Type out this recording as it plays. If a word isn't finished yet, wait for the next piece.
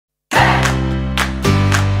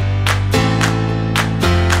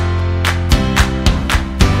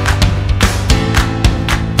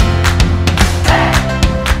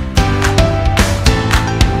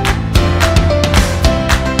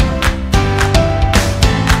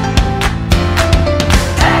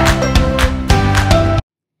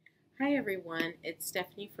everyone, it's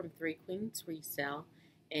Stephanie from Three Queens Resale,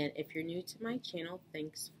 and if you're new to my channel,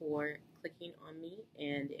 thanks for clicking on me,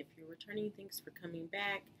 and if you're returning, thanks for coming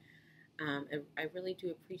back. I really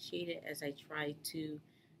do appreciate it as I try to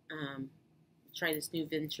try this new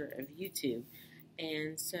venture of YouTube,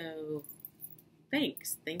 and so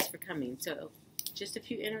thanks for coming. So just a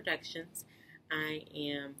few introductions. I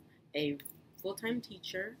am a full-time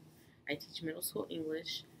teacher. I teach middle school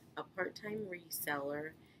English, a part-time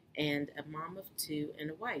reseller, and a mom of two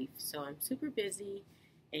and a wife. So I'm super busy,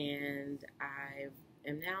 and I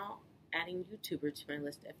am now adding YouTuber to my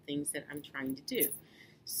list of things that I'm trying to do.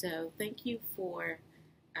 So thank you for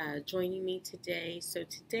joining me today. So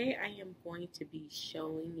today I am going to be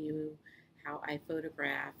showing you how I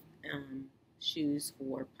photograph shoes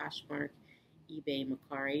for Poshmark, eBay,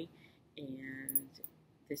 Mecari, and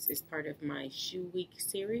this is part of my Shoe Week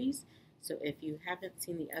series. So if you haven't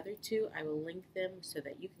seen the other two, I will link them so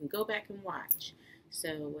that you can go back and watch.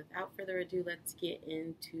 So without further ado, let's get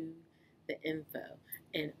into the info.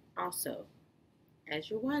 And also,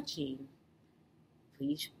 as you're watching,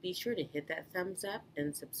 please be sure to hit that thumbs up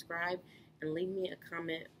and subscribe and leave me a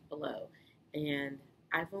comment below. And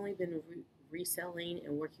I've only been reselling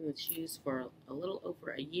and working with shoes for a little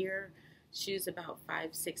over a year, shoes about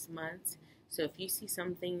 5-6 months. So if you see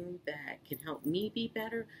something that can help me be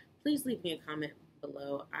better, please leave me a comment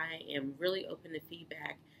below. I am really open to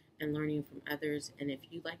feedback and learning from others. And if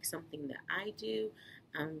you like something that I do,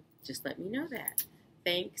 just let me know that.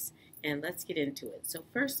 Thanks, and let's get into it. So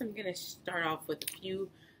first I'm going to start off with a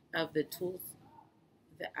few of the tools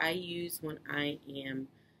that I use when I am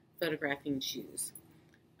photographing shoes.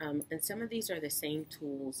 And some of these are the same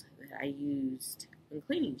tools that I used when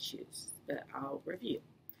cleaning shoes, but I'll review.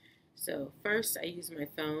 So first I use my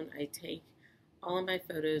phone. I take all of my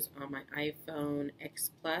photos on my iPhone X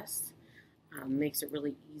Plus. Makes it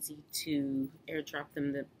really easy to airdrop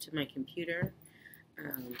them to my computer.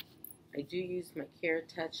 I do use my Care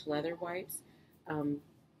Touch leather wipes.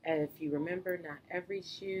 If you remember, not every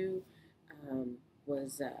shoe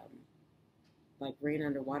was like ran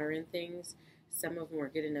underwater and things. Some of them were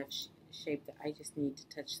good enough shape that I just need to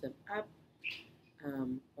touch them up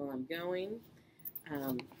while I'm going.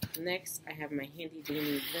 Next, I have my handy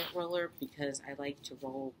dandy lint roller because I like to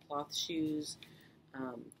roll cloth shoes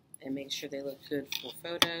and make sure they look good for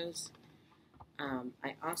photos.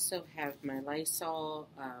 I also have my Lysol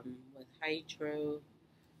with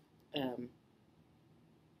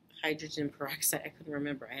hydrogen peroxide. I couldn't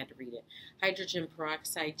remember. I had to read it. Hydrogen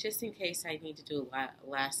peroxide, just in case I need to do a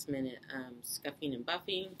last minute scuffing and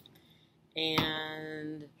buffing.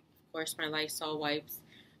 And of course, my Lysol wipes.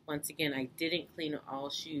 Once again, I didn't clean all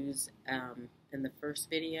shoes in the first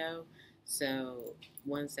video, so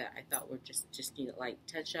ones that I thought were just needed light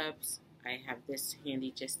touch-ups, I have this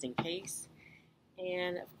handy just in case.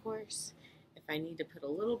 And of course, if I need to put a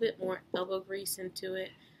little bit more elbow grease into it,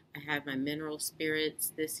 I have my mineral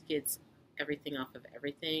spirits. This gets everything off of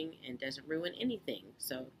everything and doesn't ruin anything,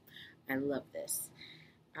 so I love this.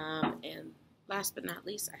 And last but not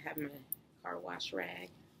least, I have my car wash rag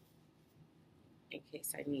in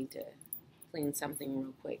case I need to clean something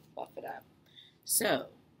real quick, buff it up. So,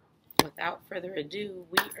 without further ado,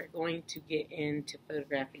 we are going to get into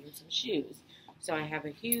photographing some shoes. So I have a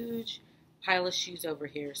huge pile of shoes over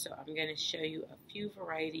here, so I'm going to show you a few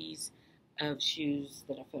varieties of shoes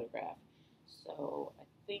that I photograph. So I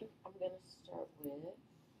think I'm going to start with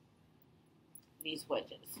these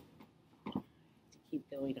wedges to keep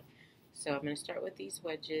going up. So I'm going to start with these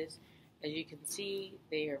wedges. As you can see,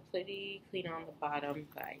 they are pretty clean on the bottom,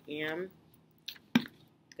 but I am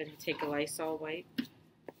going to take a Lysol wipe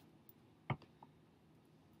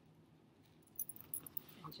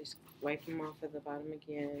and just wipe them off of the bottom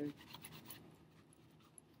again.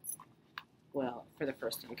 Well, for the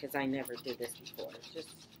first time, because I never did this before.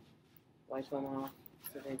 Just wipe them off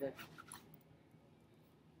so they look,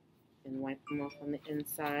 and wipe them off on the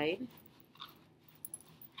inside.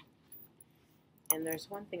 And there's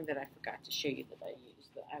one thing that I forgot to show you that I used,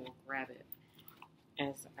 but I will grab it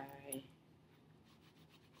as I...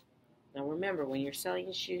 Now remember, when you're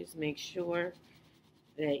selling shoes, make sure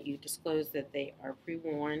that you disclose that they are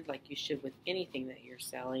pre-worn, like you should with anything that you're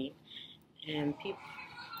selling. And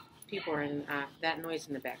people are in... that noise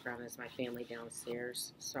in the background is my family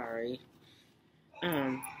downstairs. Sorry.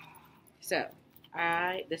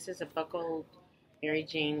 This is a buckled Mary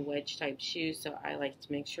Jane wedge type shoe, so I like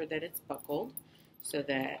to make sure that it's buckled, so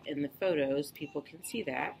that in the photos people can see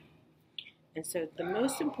that. And so the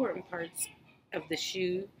most important parts of the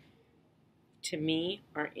shoe to me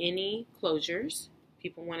are any closures.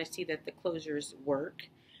 People want to see that the closures work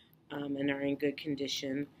and are in good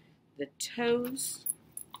condition. the toes,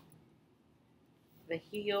 the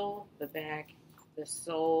heel, the back, the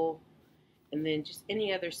sole, and then just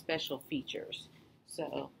any other special features.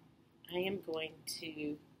 So I am going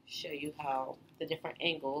to show you how the different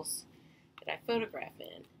angles that I photograph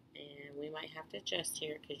in. And we might have to adjust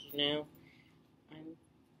here because, you know, I'm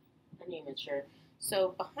uneven.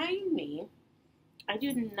 So behind me, I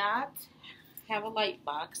do not have a light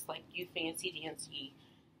box like you fancy-dancy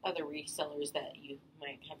other resellers that you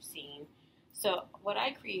might have seen. So what I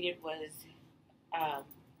created was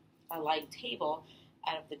a light table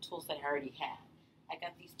out of the tools that I already had. I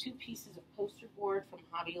got these 2 pieces of poster board from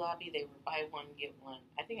Hobby Lobby. They were buy one, get one.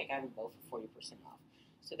 I think I got them both for 40% off.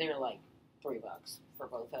 So they were like $3 for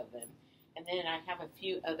both of them. And then I have a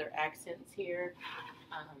few other accents here.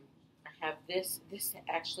 I have this. This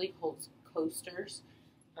actually holds coasters,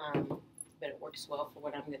 but it works well for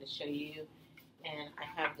what I'm going to show you. And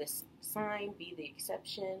I have this sign, Be the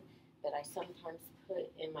Exception, that I sometimes put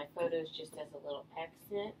in my photos just as a little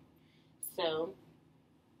accent. So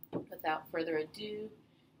without further ado,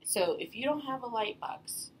 so if you don't have a light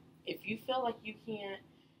box, if you feel like you can't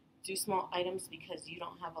do small items because you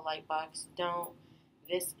don't have a light box, don't.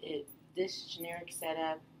 This generic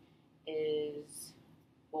setup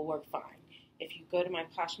will work fine. If you go to my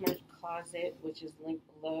Poshmark closet, which is linked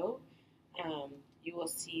below, you will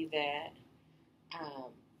see that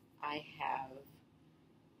I have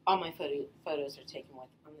all my photos are taken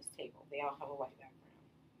on this table. They all have a white background.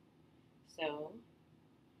 So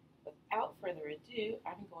without further ado,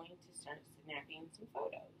 I'm going to start snapping some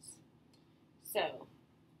photos. So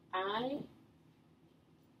I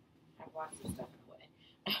have lots of stuff in the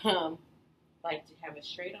way. Like to have a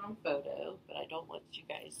straight on photo, but I don't want you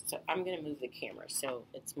guys, so I'm going to move the camera so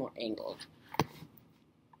it's more angled.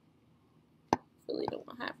 Really don't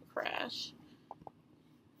want to have a crash.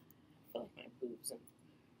 I feel like my boobs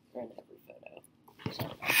are in every photo.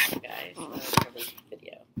 Sorry about that, guys. For this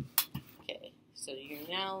video. Okay, so you're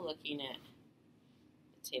now looking at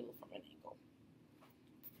the table from an angle.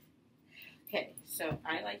 Okay, so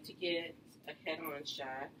I like to get a head-on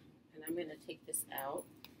shot, and I'm going to take this out,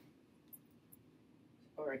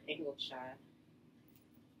 or an angled shot,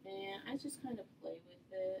 and I just kind of play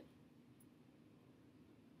with it.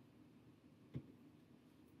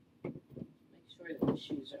 Make sure that the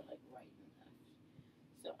shoes are like right enough.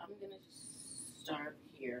 So I'm gonna just start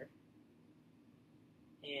here,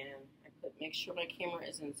 and make sure my camera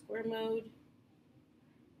is in square mode,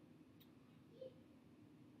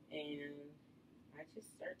 and I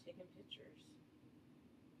just start taking pictures.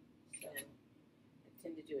 So I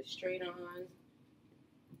tend to do a straight on,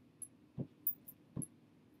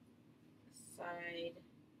 side,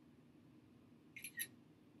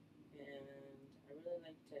 and I really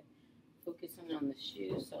like to focus in on the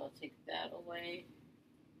shoe, so I'll take that away.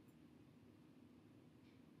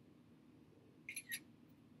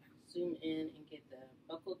 Zoom in and get the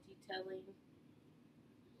buckle detailing.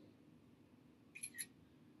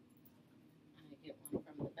 I get one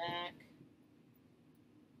from the back.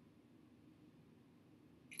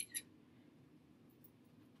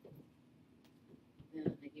 Then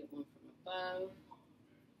I get one from above.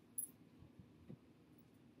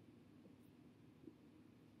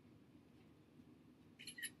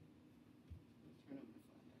 Turn on my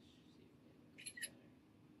flash, see if it looks better.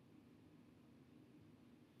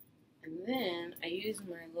 And then I use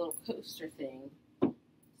my little coaster thing so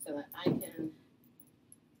that I can,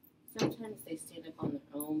 sometimes they stand up on their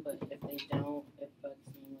own, but if they don't, it bugs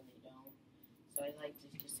me when they don't. So I like to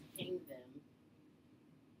just hang them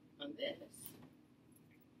on this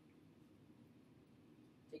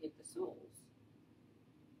to get the soles.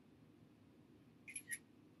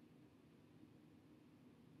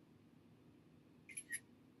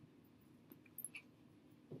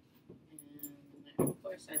 And of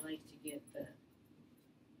course I like to get the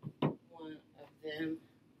one of them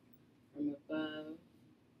from above,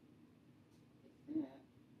 like that.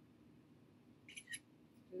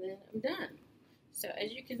 And then I'm done. So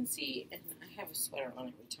as you can see, and I have a sweater on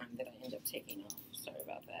every time that I end up taking off. Sorry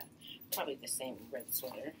about that. Probably the same red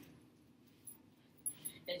sweater.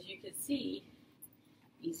 As you can see,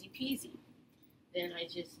 easy peasy. Then I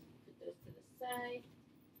just put those to the side.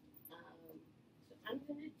 So I'm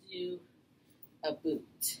going to do a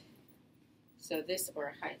boot. So this, or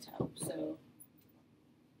a high top. So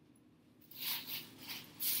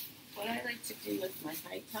what I like to do with my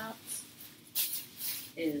high tops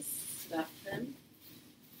is stuff them.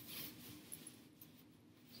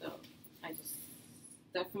 So I just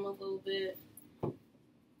stuff them a little bit. So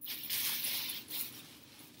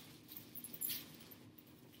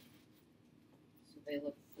they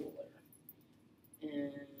look fuller.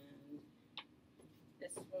 And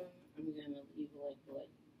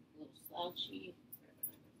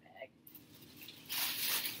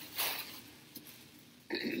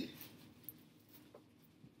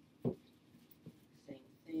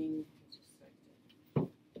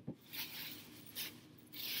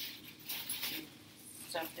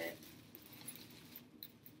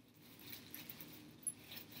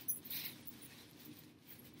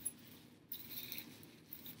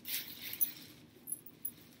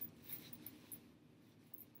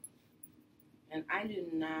And I do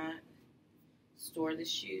not store the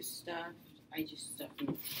shoes stuffed. I just stuff them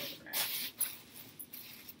in the photograph.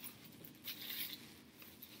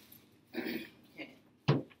 Okay,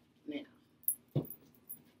 now.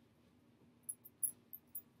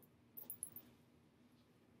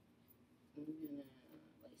 I'm gonna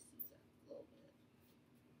lace these up a little bit.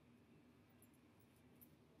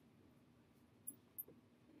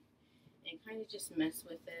 And kind of just mess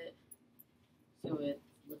with it so it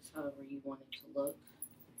looks however you want it to look,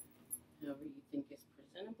 however you think is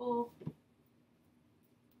presentable.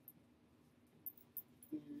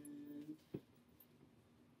 And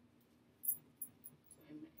so I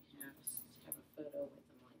might have a photo with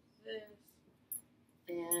them like this.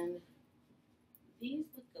 And these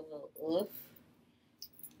look a little oof,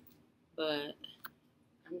 but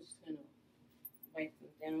I'm just going to wipe them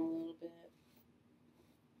down a little bit.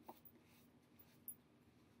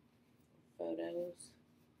 Photos.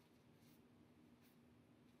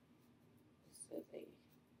 So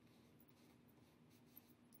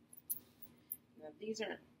now these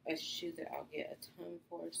aren't a shoe that I'll get a ton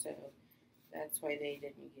for, so that's why they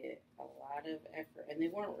didn't get a lot of effort. And they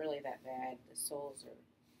weren't really that bad. The soles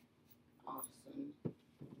are awesome.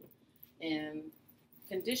 And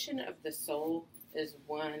condition of the sole is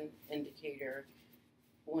one indicator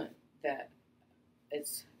that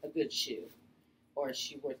it's a good shoe or a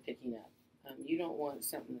shoe worth picking up. You don't want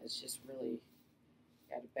something that's just really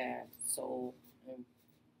got a bad sole and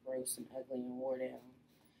gross and ugly and wore down,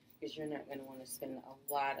 because you're not going to want to spend a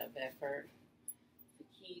lot of effort. The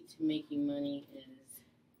key to making money is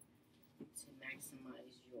to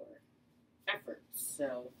maximize your efforts.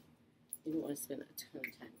 So you don't want to spend a ton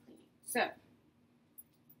of time cleaning. So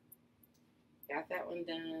got that one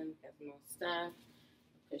done, got them all stuffed.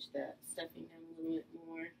 Push that stuffing down a little bit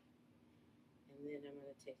more. And then I'm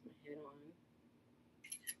going to take my head on.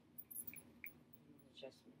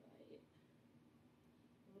 Adjust my light a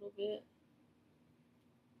little bit.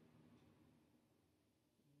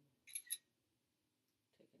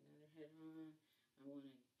 Take another head on. I want to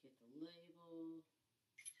get the label.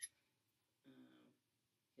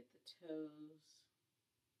 Get the toes.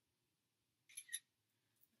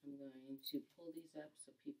 I'm going to pull these up so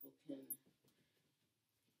people can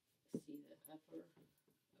see the upper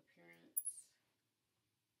appearance.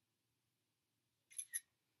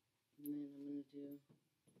 And then I'm going to do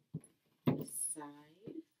the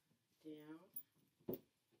side down.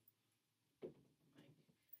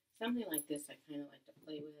 Something like this I kind of like to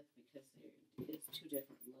play with because there is two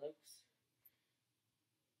different looks.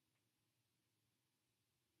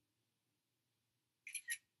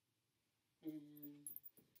 And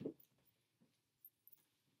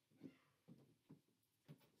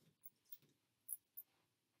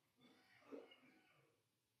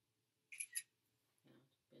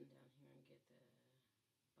bend down here and get the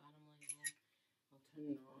bottom label. I'll turn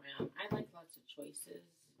it around. I like lots of choices,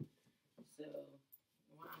 so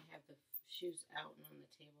when I have the shoes out and on the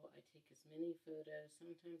table, I take as many photos,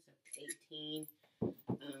 sometimes up to 18,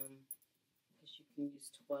 because you can use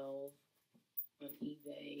 12 on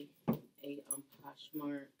eBay, 8 on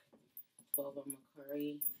Poshmark, 12 on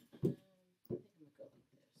Mecari. I think I'm going to go like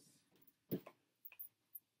this.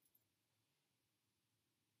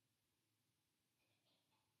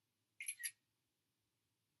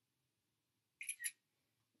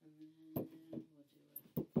 And then we'll do it like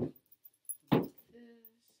this. And see,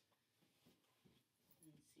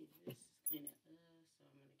 this is kind of so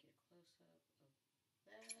I'm going to get a close-up of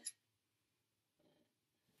that.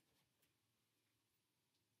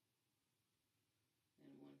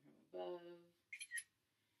 And one from above.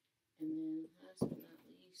 And then last but not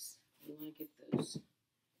least, you want to get those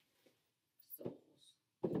soles.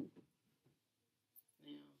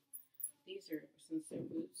 Now, these are, since they're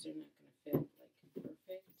boots, they're not going to fit like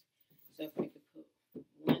perfect. So if I could put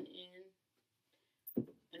one in,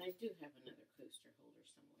 and I do have another coaster holder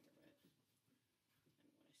somewhere, but I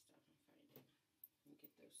don't know what I stop and find it. And get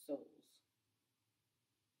those soles.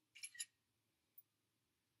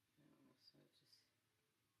 So just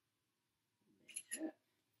back up.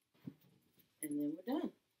 And then we're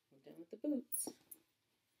done. We're done with the boots.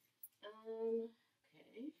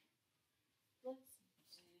 Okay. Let's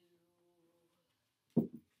do. I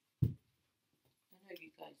know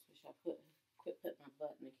you guys wish I quit putting my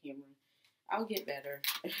butt in the camera. I'll get better.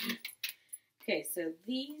 Okay, so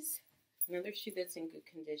these, another shoe that's in good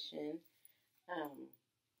condition.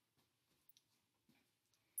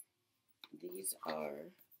 These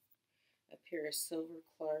are a pair of silver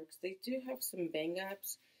Clarks. They do have some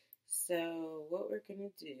bang-ups. So what we're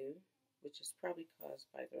going to do, which is probably caused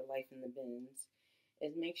by their life in the bins,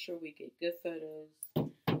 is make sure we get good photos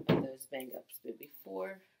of those bang ups. But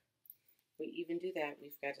before we even do that,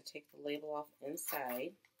 we've got to take the label off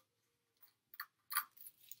inside.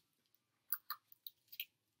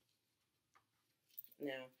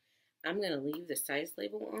 Now, I'm going to leave the size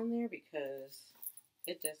label on there because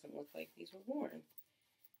it doesn't look like these were worn.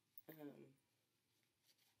 I'm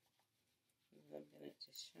going to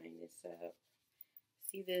just shine this up.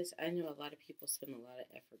 See this? I know a lot of people spend a lot of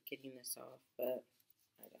effort getting this off, but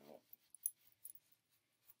I don't.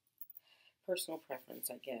 Personal preference,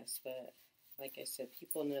 I guess, but like I said,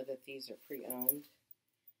 people know that these are pre-owned,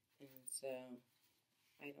 and so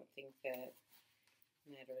I don't think that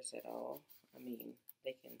matters at all. I mean,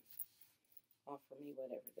 they can offer me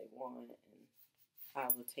whatever they want, and I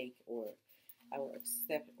will take, or I will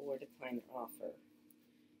accept or decline their offer.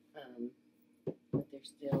 But they're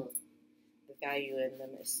still, the value in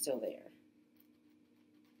them is still there.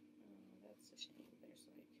 Oh, that's a shame. There's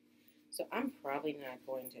like, so I'm probably not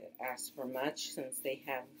going to ask for much since they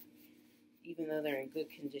have, even though they're in good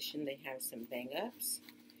condition, they have some bang ups.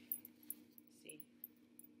 See,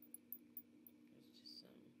 there's just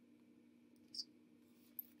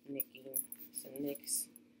some nicks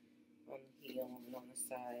on the heel and on the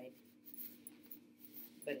side.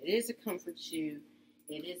 But it is a comfort shoe.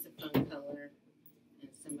 It is a fun color,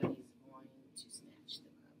 and somebody's going to snatch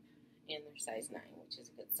them up. And they're size 9, which is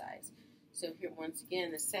a good size. So here, once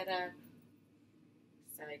again, the setup,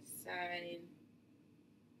 side to side,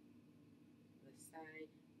 the side,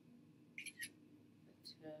 the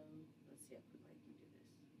toe. Let's see how quick I can do this.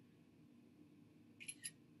 I'll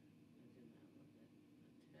do that a little bit.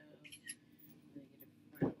 The toe. Then get a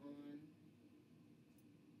front on.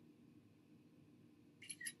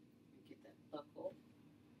 And get that buckle.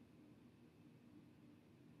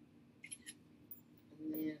 And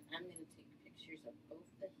then I'm going to take pictures of both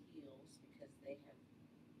the heels because they have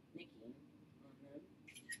nicking on them.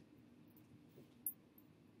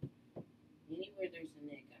 Anywhere there's a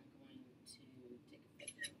nick, I'm going to take a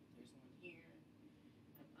photo. There's one here.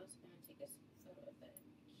 I'm also going to take a photo of that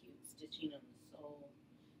cute stitching on the sole,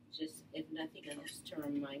 just if nothing else to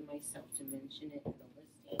remind myself to mention it in the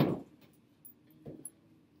listing.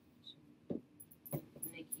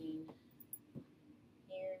 Nicking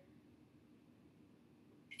here.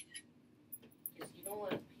 Because you don't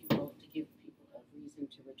want people to give people a reason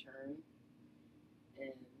to return,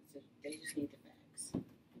 and so they just need the facts.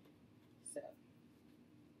 So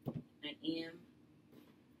I am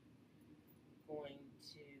going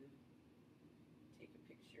to take a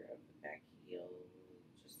picture of the back heel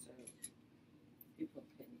just so people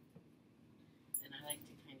can, and I like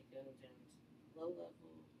to kind of go down to low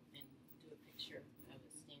level and do a picture of it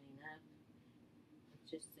standing up with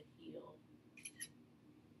just the heel.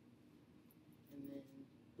 And then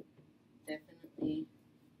definitely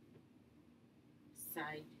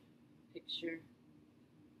side picture of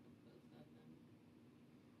both of them.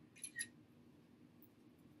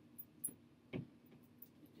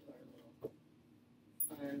 We do our little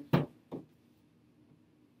fun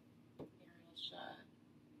aerial shot.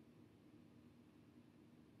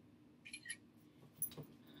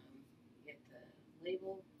 Get the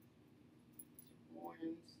label,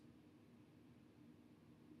 horns.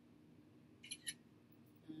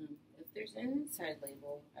 If there's an inside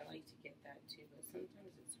label, I like to get that too, but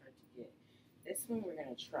sometimes it's hard to get. This one we're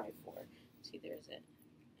going to try for. See, there's an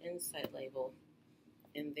inside label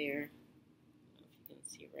in there. I don't know if you can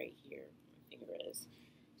see right here. My finger is.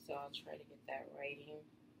 So I'll try to get that writing.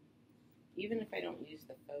 Even if I don't use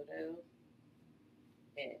the photo,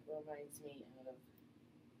 it reminds me of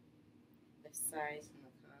the size and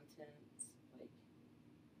the contents. Like,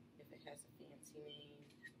 if it has a fancy name.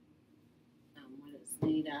 What it's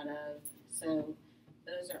made out of. So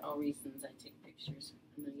those are all reasons I take pictures.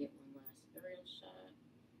 I'm going to get one last aerial shot.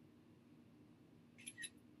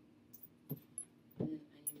 And I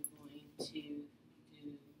am going to do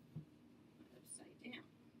upside down.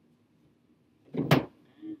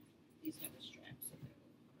 These have a strap, so they're a little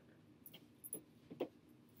harder.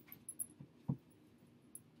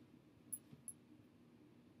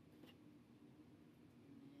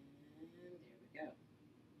 And there we go.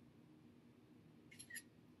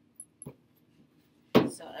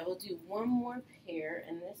 So I will do one more pair,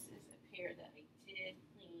 and this is a pair that I did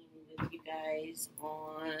clean with you guys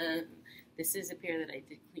on. This is a pair that I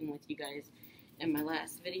did clean with you guys in my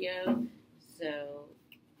last video. So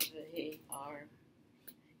they are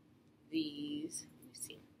these. Let me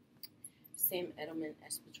see. Sam Edelman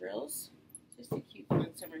espadrilles. Just a cute,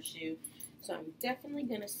 fun summer shoe. So I'm definitely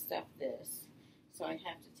gonna stuff this. So I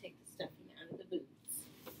have to take the stuffing out of the boots.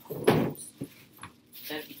 Oops.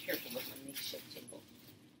 Gotta be careful with my makeshift table.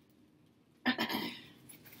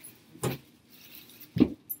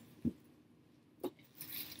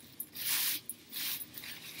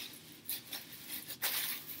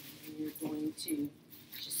 going to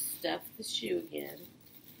just stuff the shoe again.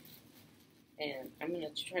 And I'm going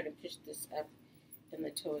to try to push this up in the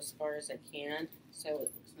toe as far as I can so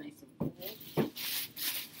it looks nice and full.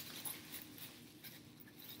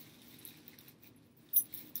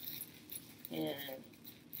 And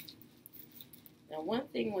now one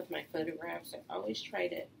thing with my photographs, I always try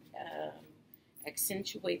to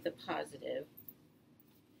accentuate the positive,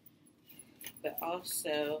 but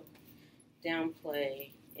also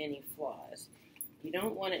downplay any flaws. You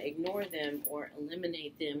don't want to ignore them or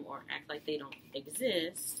eliminate them or act like they don't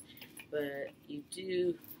exist, but you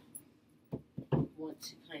do want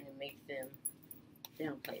to kind of make them,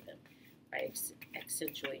 downplay them by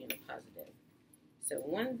accentuating the positive. So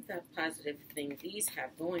one of the positive things these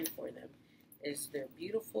have going for them is their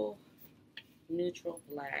beautiful neutral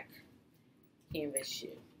black canvas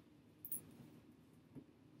shoe.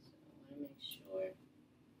 So I want to make sure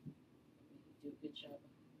we do a good job.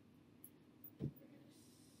 We're going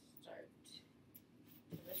to start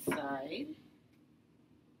to the side.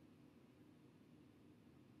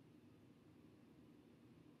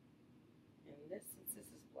 And this, since this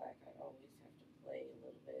is black, I always have to play a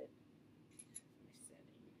little bit with my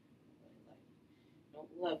setting. I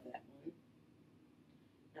don't love that one.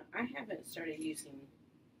 Now I haven't started using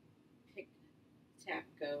Pick, Tap,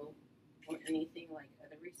 Go or anything like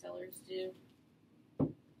other resellers do.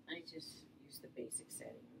 I just use the basic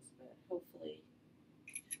settings, but hopefully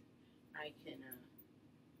I can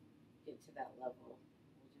get to that level.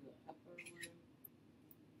 We'll do an upper one.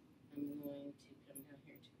 I'm going to come down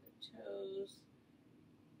here to the toes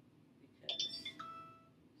because,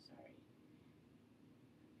 sorry.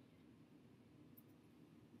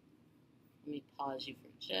 Let me pause you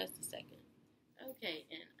for just a second. Okay,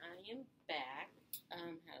 and I am back.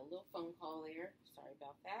 Had a little phone call there. Sorry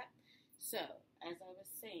about that. So, as I was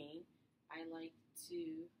saying, I like to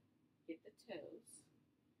get the toes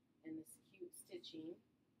and this cute stitching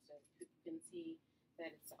so people can see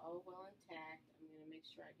that it's all well intact. I'm going to make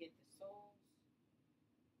sure I get the soles.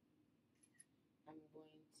 I'm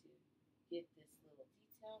going to get this little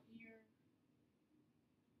detail here.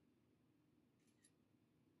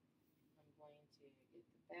 I'm going to get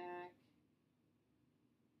the back.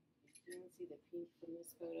 You can see the pink from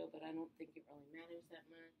this photo, but I don't think it really matters that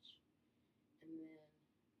much. And then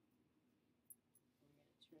I'm going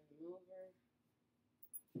to turn them over.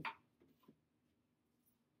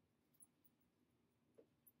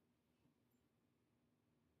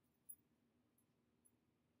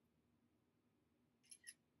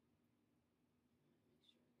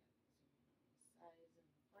 Size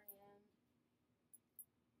and the brand.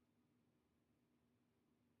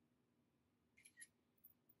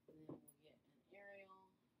 And then we'll get an aerial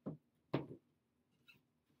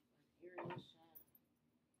shot.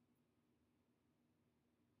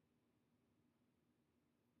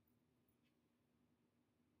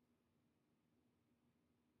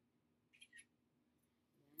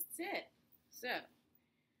 And that's it. So,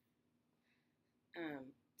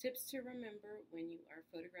 tips to remember when you are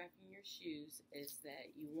photographing your shoes is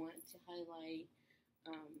that you want to highlight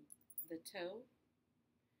the toe,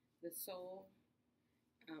 the sole,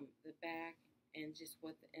 the back, and just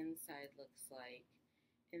what the inside looks like,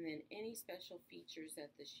 and then any special features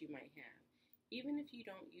that the shoe might have. Even if you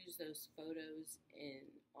don't use those photos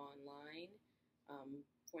online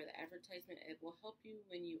for the advertisement, it will help you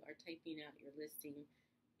when you are typing out your listing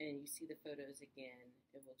and you see the photos again.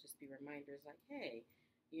 It will just be reminders like, hey,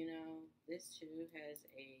 you know, this shoe has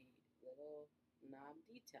a little knob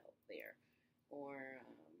detail there, or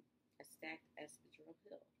a stacked espadrille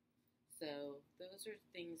heel. So those are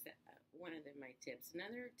things that, one of my tips.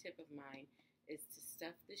 Another tip of mine is to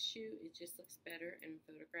stuff the shoe. It just looks better in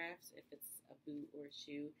photographs if it's a boot or a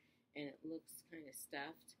shoe and it looks kind of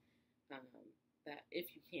stuffed. That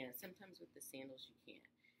if you can. Sometimes with the sandals you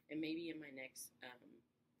can't. And maybe in my next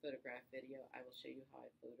photograph video I will show you how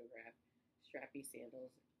I photograph strappy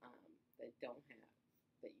sandals that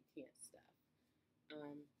you can't stuff.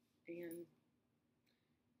 And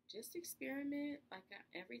just experiment. Like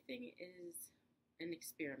everything is an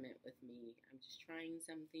experiment with me. I'm just trying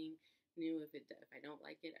something new. If I don't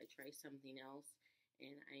like it, I try something else,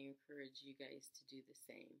 and I encourage you guys to do the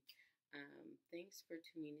same. Thanks for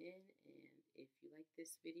tuning in, and if you like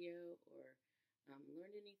this video or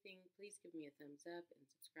learned anything, please give me a thumbs up and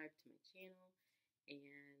subscribe to my channel.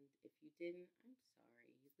 And if you didn't, I'm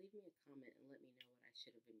sorry. Leave me a comment and let me know what I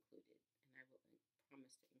should have included, and I will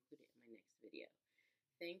promise to include it in my next video.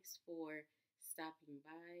 Thanks for stopping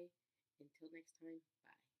by. Until next time.